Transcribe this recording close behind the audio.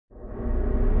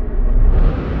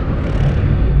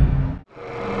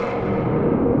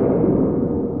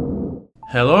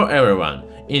Hello everyone!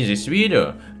 In this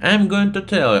video I'm going to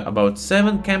tell you about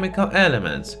 7 chemical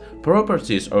elements,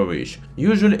 properties of which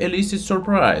usually elicit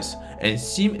surprise and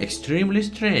seem extremely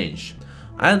strange.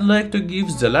 I'd like to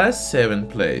give the last 7th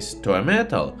place to a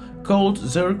metal called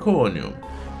zirconium.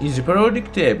 In the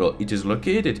periodic table it is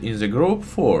located in the group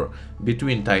 4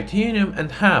 between titanium and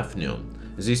hafnium.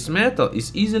 This metal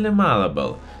is easily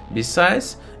malleable.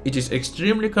 Besides, it is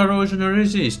extremely corrosion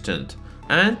resistant,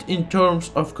 and in terms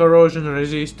of corrosion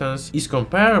resistance is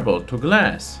comparable to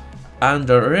glass.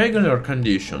 Under regular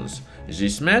conditions,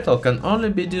 this metal can only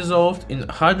be dissolved in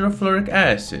hydrofluoric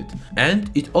acid, and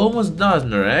it almost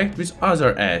doesn't react with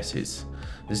other acids.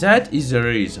 That is the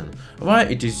reason why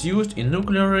it is used in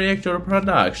nuclear reactor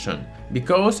production,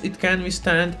 because it can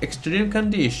withstand extreme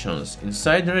conditions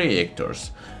inside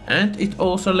reactors, and it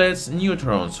also lets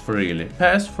neutrons freely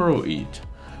pass through it.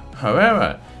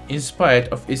 However, in spite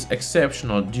of its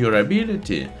exceptional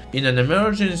durability, in an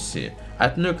emergency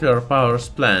at nuclear power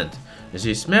plant,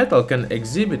 this metal can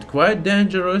exhibit quite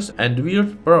dangerous and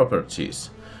weird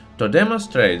properties. To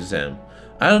demonstrate them,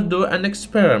 I'll do an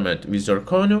experiment with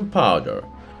zirconium powder.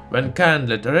 When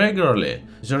candled regularly,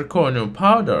 zirconium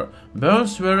powder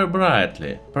burns very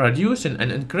brightly, producing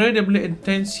an incredibly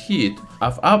intense heat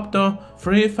of up to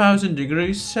 3000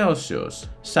 degrees Celsius.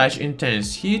 Such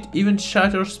intense heat even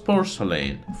shatters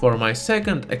porcelain. For my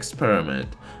second experiment,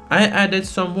 I added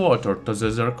some water to the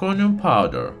zirconium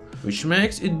powder, which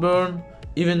makes it burn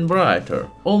even brighter,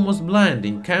 almost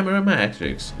blinding camera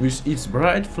matrix with its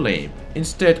bright flame.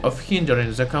 Instead of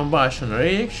hindering the combustion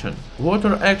reaction,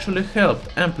 water actually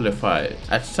helped amplify it.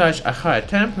 At such a high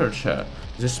temperature,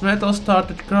 this metal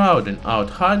started crowding out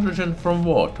hydrogen from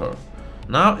water.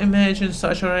 Now imagine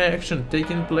such a reaction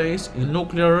taking place in a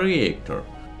nuclear reactor.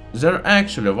 There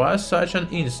actually was such an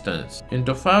instance in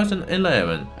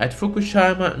 2011 at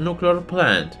Fukushima nuclear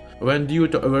plant, when due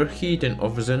to overheating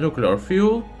of the nuclear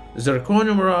fuel,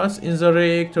 zirconium rods in the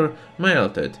reactor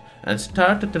melted and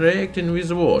started reacting with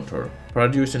water,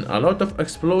 producing a lot of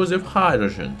explosive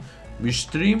hydrogen, which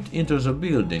streamed into the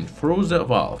building through the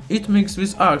valve. It mixed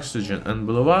with oxygen and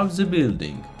blew up the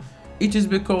building. It is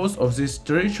because of this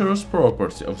treacherous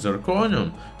property of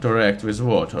zirconium to react with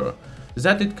water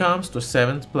that it comes to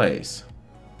 7th place.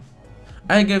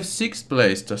 I gave 6th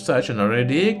place to such a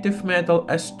radioactive metal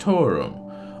as thorium.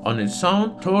 On its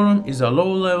own, thorium is a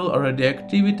low-level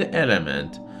radioactivity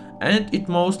element, and it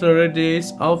mostly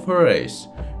radiates alpha rays,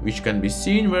 which can be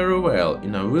seen very well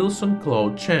in a Wilson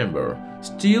cloud chamber.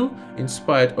 Still, in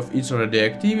spite of its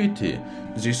radioactivity,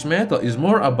 this metal is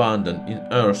more abundant in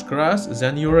Earth's crust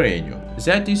than uranium.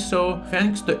 That is so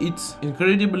thanks to its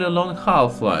incredibly long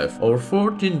half-life, over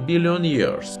 14 billion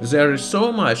years. There is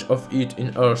so much of it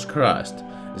in Earth's crust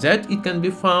that it can be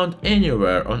found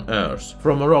anywhere on Earth,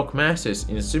 from rock masses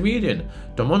in Sweden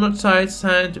to monazite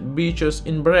sand beaches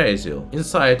in Brazil.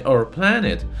 Inside our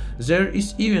planet, there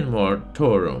is even more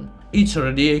thorium. Its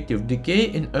radioactive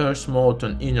decay in Earth's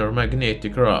molten inner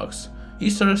magnetic rocks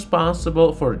is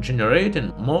responsible for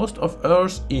generating most of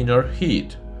Earth's inner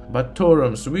heat. But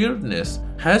thorium's weirdness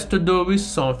has to do with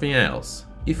something else.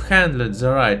 If handled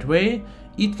the right way,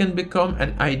 it can become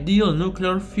an ideal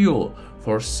nuclear fuel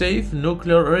for safe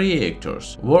nuclear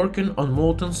reactors working on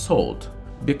molten salt,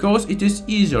 because it is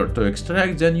easier to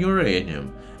extract than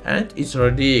uranium, and its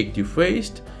radioactive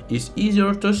waste is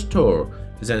easier to store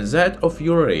than that of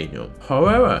uranium.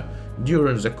 However,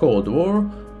 during the Cold War,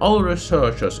 all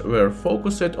researchers were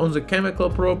focused on the chemical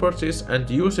properties and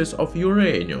uses of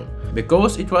uranium,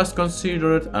 because it was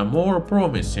considered a more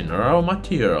promising raw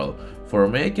material for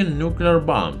making nuclear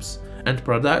bombs and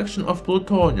production of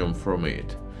plutonium from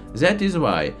it. That is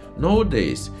why,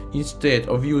 nowadays, instead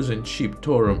of using cheap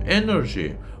thorium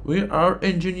energy, we are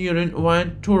engineering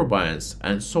wind turbines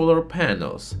and solar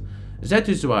panels. That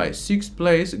is why 6th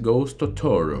place goes to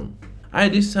thorium. I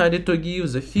decided to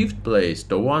give the 5th place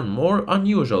to one more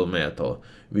unusual metal,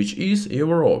 which is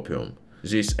europium.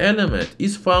 This element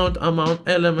is found among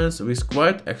elements with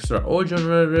quite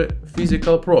extraordinary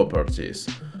physical properties,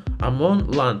 among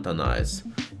lanthanides.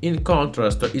 In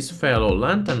contrast to its fellow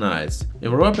lanthanides,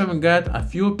 europium got a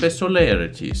few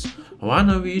peculiarities, one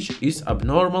of which is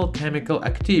abnormal chemical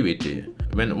activity.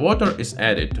 When water is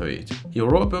added to it,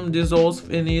 europium dissolves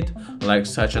in it like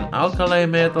such an alkali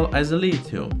metal as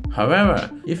lithium. However,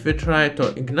 if we try to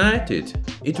ignite it,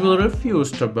 it will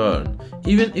refuse to burn,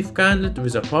 even if kindled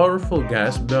with a powerful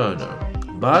gas burner.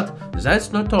 But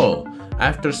that's not all.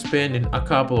 After spending a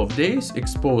couple of days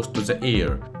exposed to the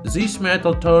air, this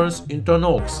metal turns into an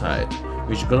oxide,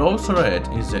 which glows red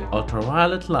in the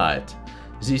ultraviolet light.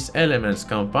 These elements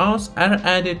compounds are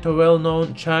added to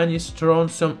well-known Chinese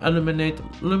strontium aluminate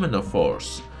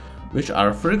luminophores, which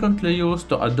are frequently used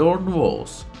to adorn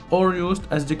walls or used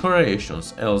as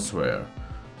decorations elsewhere.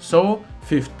 So,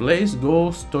 5th place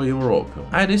goes to Europium.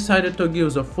 I decided to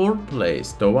give the 4th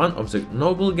place to one of the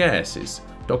noble gases,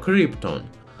 to Krypton.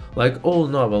 Like all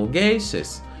noble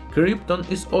gases, Krypton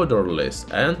is odorless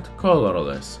and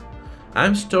colorless.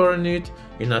 I'm storing it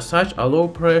in such a low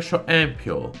pressure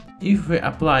ampule. If we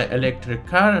apply electric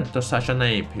current to such an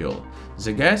ampule,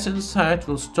 the gas inside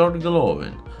will start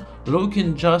glowing,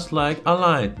 looking just like a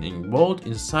lightning bolt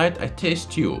inside a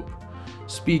test tube.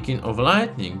 Speaking of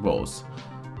lightning bolts,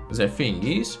 the thing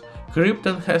is,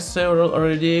 Krypton has several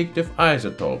radioactive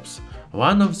isotopes.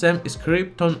 One of them is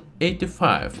Krypton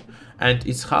 85, and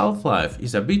its half-life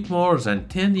is a bit more than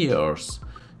 10 years.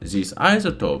 This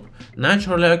isotope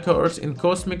naturally occurs in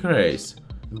cosmic rays,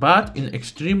 but in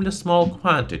extremely small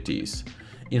quantities.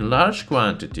 In large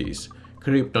quantities,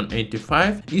 Krypton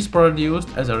 85 is produced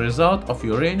as a result of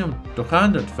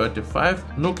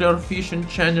uranium-235 nuclear fission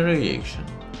chain reaction.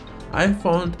 I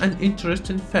found an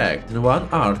interesting fact in one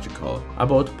article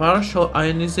about partial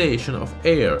ionization of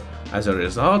air as a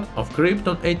result of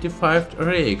Krypton 85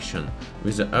 reaction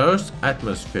with the Earth's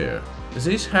atmosphere.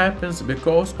 This happens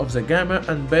because of the gamma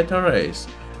and beta rays.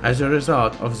 As a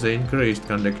result of the increased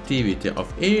conductivity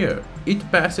of air,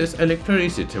 it passes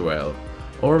electricity well,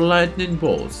 or lightning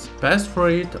bolts pass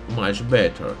through it much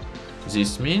better.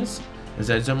 This means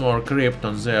that the more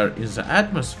krypton there in the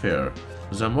atmosphere,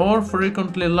 the more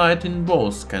frequently lightning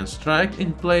bolts can strike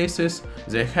in places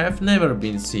they have never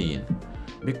been seen.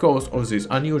 Because of this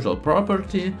unusual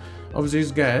property of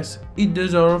this gas, it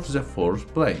deserves the 4th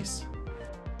place.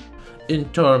 In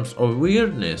terms of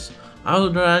weirdness, I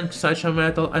would rank such a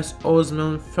metal as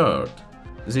osmium 3rd.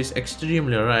 This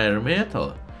extremely rare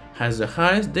metal has the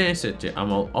highest density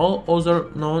among all other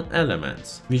known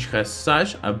elements, which has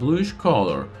such a bluish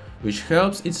color, which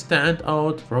helps it stand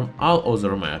out from all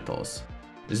other metals.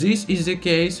 This is the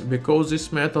case because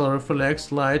this metal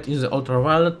reflects light in the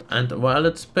ultraviolet and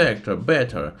violet spectra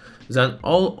better than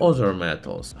all other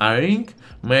metals. A ring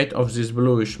made of this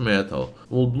bluish metal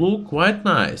would look quite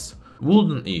nice,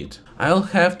 wouldn't it? I'll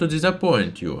have to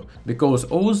disappoint you, because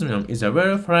osmium is a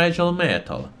very fragile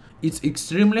metal. It's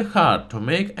extremely hard to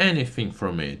make anything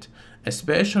from it,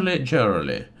 especially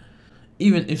jewelry.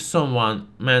 Even if someone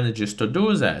manages to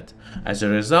do that, as a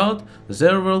result,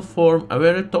 there will form a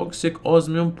very toxic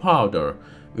osmium powder,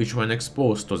 which when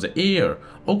exposed to the air,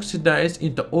 oxidizes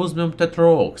into osmium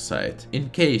tetroxide. In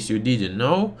case you didn't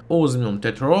know, osmium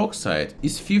tetroxide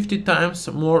is 50 times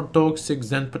more toxic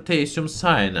than potassium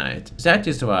cyanide. That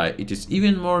is why it is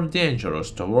even more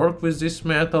dangerous to work with this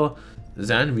metal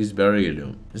than with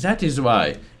beryllium. That is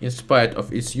why, in spite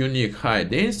of its unique high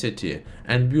density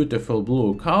and beautiful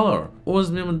blue color,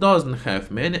 osmium doesn't have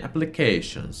many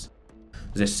applications.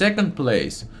 The 2nd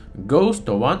place goes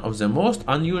to one of the most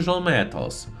unusual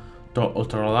metals, to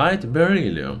ultralight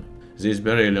beryllium. This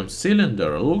beryllium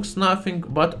cylinder looks nothing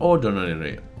but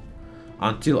ordinary,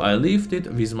 until I lift it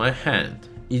with my hand.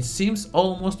 It seems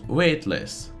almost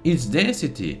weightless. Its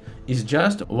density is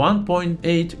just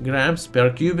 1.8 grams per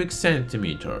cubic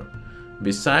centimeter.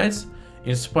 Besides,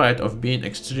 in spite of being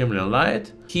extremely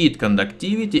light, heat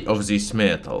conductivity of this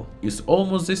metal is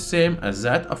almost the same as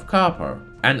that of copper.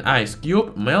 An ice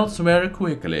cube melts very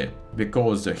quickly,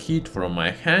 because the heat from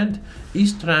my hand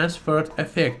is transferred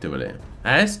effectively.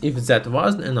 As if that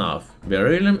wasn't enough,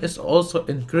 beryllium is also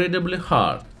incredibly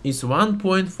hard. It's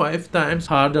 1.5 times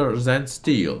harder than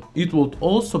steel. It would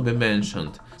also be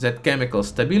mentioned that chemical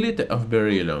stability of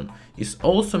beryllium is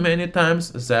also many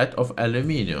times that of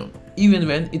aluminium. Even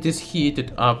when it is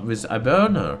heated up with a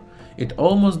burner, it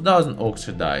almost doesn't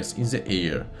oxidize in the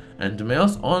air and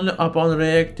melts only upon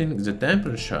reacting the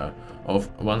temperature of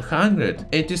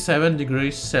 187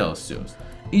 degrees Celsius.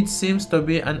 It seems to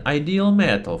be an ideal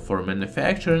metal for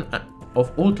manufacturing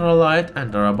of ultralight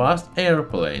and robust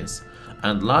airplanes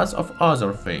and lots of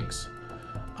other things.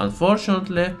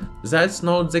 Unfortunately, that's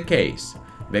not the case,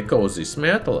 because this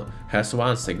metal has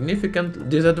one significant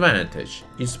disadvantage.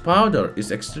 Its powder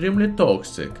is extremely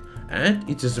toxic and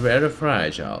it is very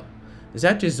fragile.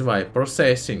 That is why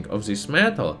processing of this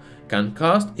metal can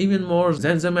cost even more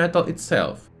than the metal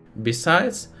itself.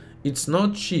 Besides, it's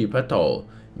not cheap at all,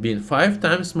 being 5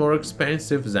 times more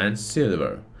expensive than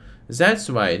silver. That's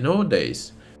why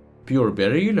nowadays pure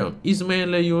beryllium is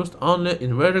mainly used only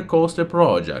in very costly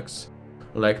projects,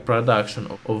 like production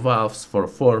of valves for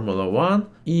Formula 1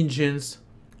 engines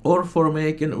or for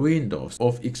making windows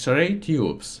of X-ray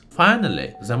tubes.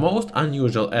 Finally, the most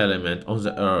unusual element on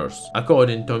the Earth,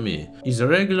 according to me, is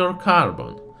regular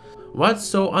carbon. What's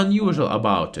so unusual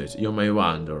about it, you may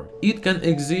wonder? It can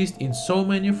exist in so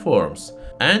many forms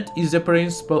and is the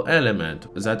principal element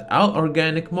that all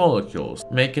organic molecules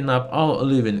making up all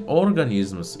living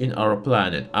organisms in our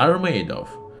planet are made of.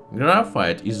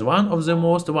 Graphite is one of the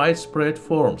most widespread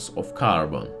forms of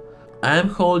carbon. I am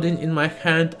holding in my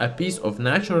hand a piece of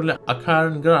naturally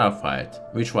occurring graphite,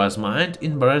 which was mined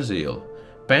in Brazil.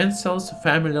 Pencils,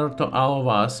 familiar to all of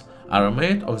us, are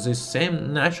made of this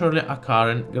same naturally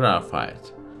occurring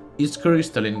graphite. Its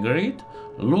crystalline grid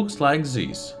looks like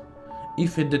this.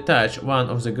 If we detach one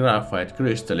of the graphite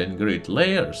crystalline grid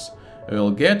layers, we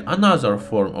will get another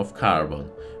form of carbon,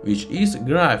 which is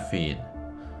graphene.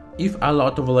 If a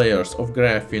lot of layers of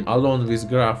graphene along with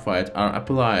graphite are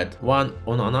applied one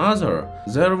on another,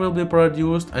 there will be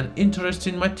produced an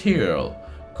interesting material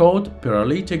called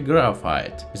pyrolytic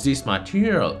graphite. This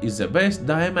material is the best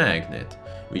diamagnet,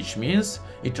 which means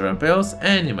it repels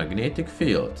any magnetic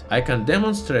field. I can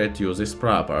demonstrate you this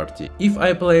property if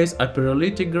I place a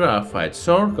pyrolytic graphite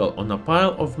circle on a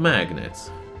pile of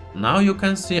magnets. Now you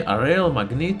can see a real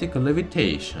magnetic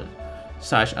levitation.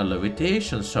 Such a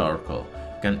levitation circle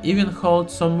can even hold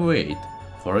some weight,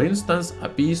 for instance a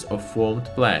piece of foamed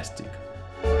plastic.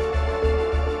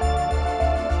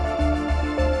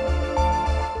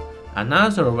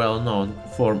 Another well-known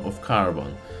form of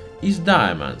carbon is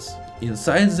diamonds.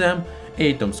 Inside them,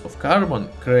 atoms of carbon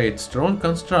create strong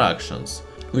constructions,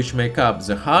 which make up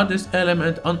the hardest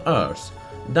element on Earth,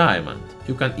 diamond.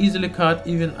 You can easily cut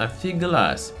even a thick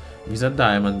glass with a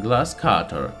diamond glass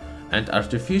cutter, and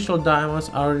artificial diamonds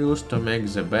are used to make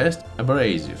the best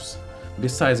abrasives.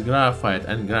 Besides graphite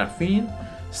and graphene,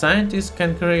 scientists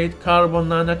can create carbon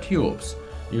nanotubes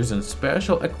using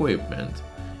special equipment.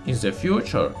 In the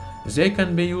future, they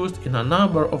can be used in a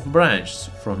number of branches,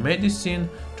 from medicine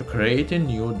to creating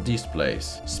new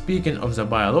displays. Speaking of the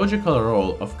biological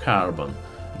role of carbon,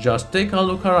 just take a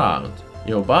look around.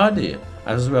 Your body,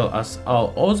 as well as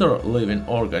all other living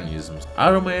organisms,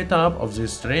 are made up of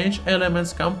these strange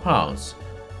elements compounds.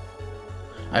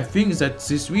 I think that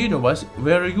this video was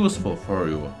very useful for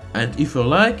you, and if you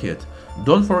like it,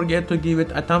 don't forget to give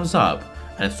it a thumbs up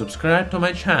and subscribe to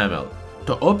my channel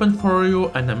to open for you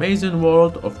an amazing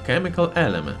world of chemical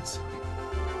elements.